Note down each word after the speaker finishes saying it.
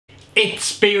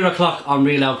It's beer o'clock on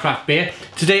Real Ale Craft Beer.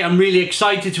 Today I'm really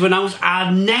excited to announce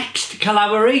our next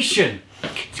collaboration.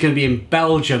 It's going to be in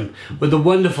Belgium with the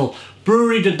wonderful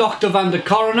brewery de Dr. van der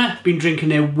Coroner. Been drinking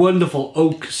their wonderful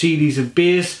oak series of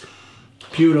beers.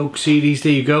 Pure oak series,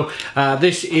 there you go.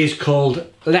 This is called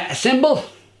Let Assemble.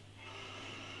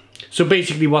 So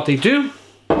basically what they do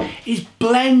is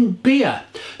blend beer.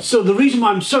 So the reason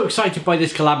why I'm so excited by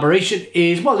this collaboration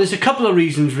is, well, there's a couple of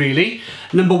reasons really.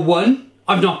 Number one,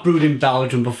 I've not brewed in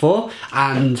Belgium before,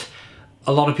 and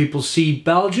a lot of people see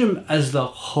Belgium as the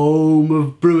home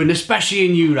of brewing, especially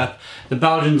in Europe. The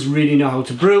Belgians really know how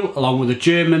to brew, along with the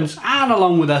Germans and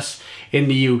along with us in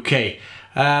the UK.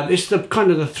 It's the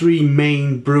kind of the three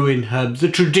main brewing hubs, the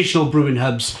traditional brewing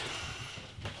hubs,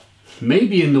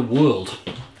 maybe in the world.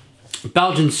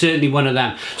 Belgium's certainly one of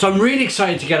them. So I'm really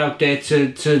excited to get out there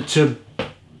to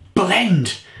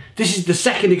blend. This is the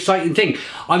second exciting thing.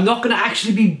 I'm not going to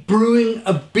actually be brewing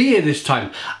a beer this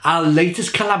time. Our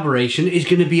latest collaboration is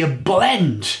going to be a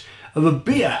blend of a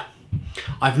beer.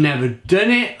 I've never done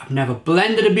it. I've never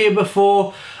blended a beer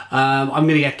before. I'm going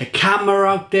to get the camera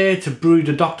out there to brew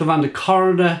the Dr. van der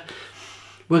Coroner.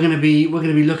 We're going to be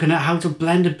looking at how to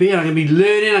blend a beer. I'm going to be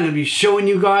learning. I'm going to be showing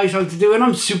you guys how to do it. And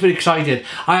I'm super excited.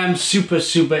 I am super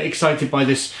excited by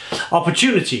this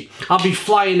opportunity. I'll be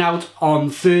flying out on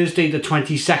Thursday the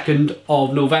 22nd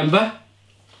of November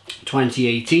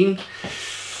 2018.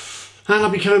 And I'll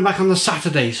be coming back on the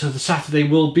Saturday. So the Saturday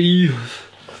will be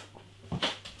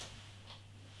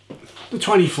the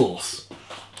 24th.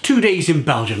 2 days in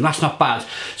Belgium, that's not bad.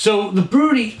 So the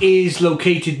brewery is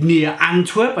located near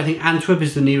Antwerp. I think Antwerp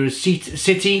is the nearest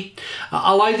city.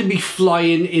 I'll either be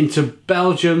flying into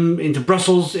Belgium, into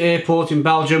Brussels airport in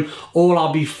Belgium, or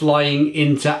I'll be flying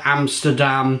into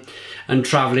Amsterdam and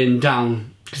travelling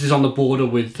down, because it's on the border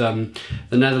with the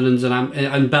Netherlands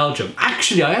and Belgium.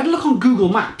 Actually, I had a look on Google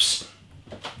Maps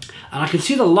and I can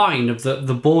see the line of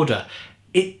the border.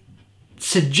 It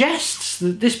suggests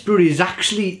that this brewery is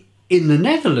actually in the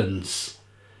Netherlands,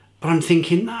 but I'm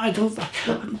thinking, no,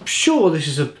 I'm sure this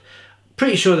is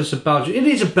pretty sure this is a Belgian. It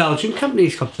is a Belgian company.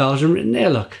 It's got Belgium written there.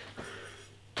 Look,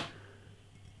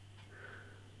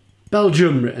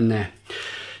 Belgium written there.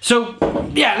 So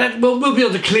yeah, we'll be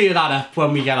able to clear that up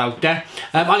when we get out there.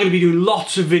 I'm going to be doing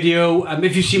lots of video.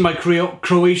 If you've seen my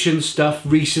Croatian stuff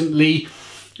recently,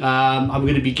 I'm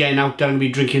going to be getting out there. I'm going to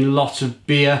be drinking lots of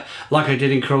beer like I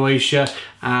did in Croatia,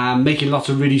 making lots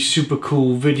of really super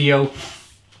cool video.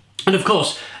 And of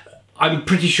course, I'm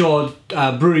pretty sure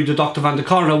Brewery de Dr. van der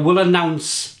Coroner will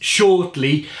announce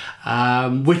shortly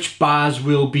which bars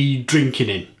we'll be drinking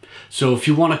in. So if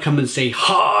you want to come and say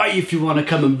hi, if you want to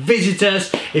come and visit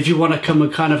us, if you want to come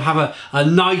and kind of have a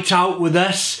night out with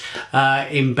us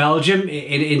in Belgium,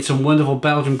 in some wonderful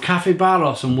Belgian cafe bar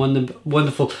or some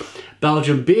wonderful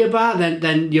Belgian beer bar,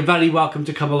 then you're very welcome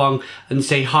to come along and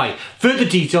say hi. Further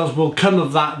details will come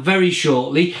of that very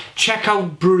shortly. Check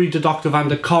out Brewery de Dr. van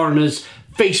der Coroner's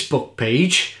Facebook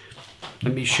page.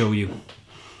 Let me show you.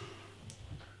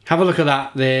 Have a look at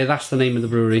that there. That's the name of the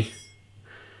brewery.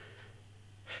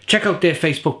 Check out their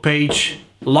Facebook page,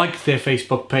 like their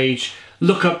Facebook page,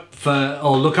 look out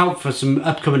for some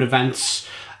upcoming events,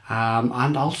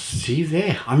 and I'll see you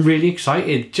there. I'm really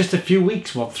excited. Just a few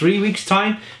weeks, what, 3 weeks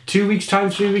time, 2 weeks time,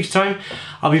 3 weeks time,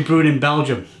 I'll be brewing in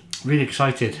Belgium. Really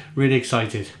excited, really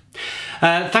excited.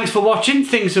 Thanks for watching.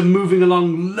 Things are moving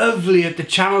along lovely at the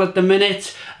channel at the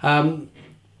minute.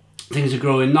 Things are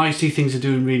growing nicely, things are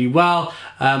doing really well.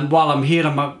 While I'm here,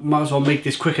 I might as well make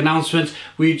this quick announcement.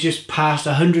 We just passed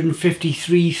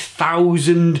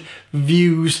 153,000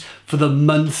 views for the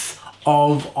month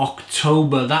of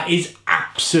October. That is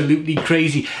absolutely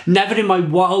crazy. Never in my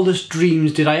wildest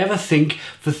dreams did I ever think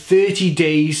for 30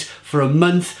 days, for a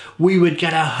month, we would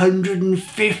get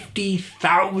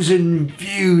 150,000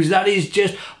 views. That is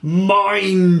just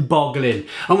mind-boggling.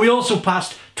 And we also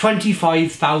passed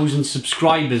 25,000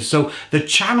 subscribers. So the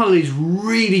channel is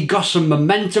really got some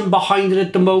momentum behind it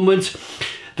at the moment.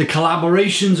 The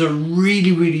collaborations are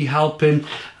really helping.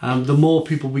 The more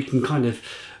people we can kind of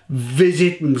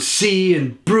visit and see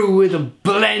and brew with and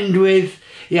blend with,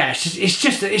 yeah, it's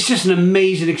just an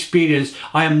amazing experience.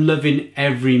 I am loving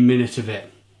every minute of it.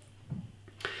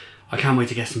 I can't wait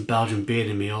to get some Belgian beer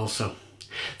in me also.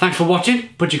 Thanks for watching.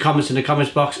 Put your comments in the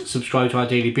comments box. Subscribe to our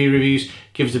daily beer reviews.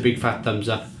 Give us a big fat thumbs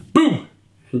up. Boom!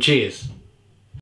 And cheers.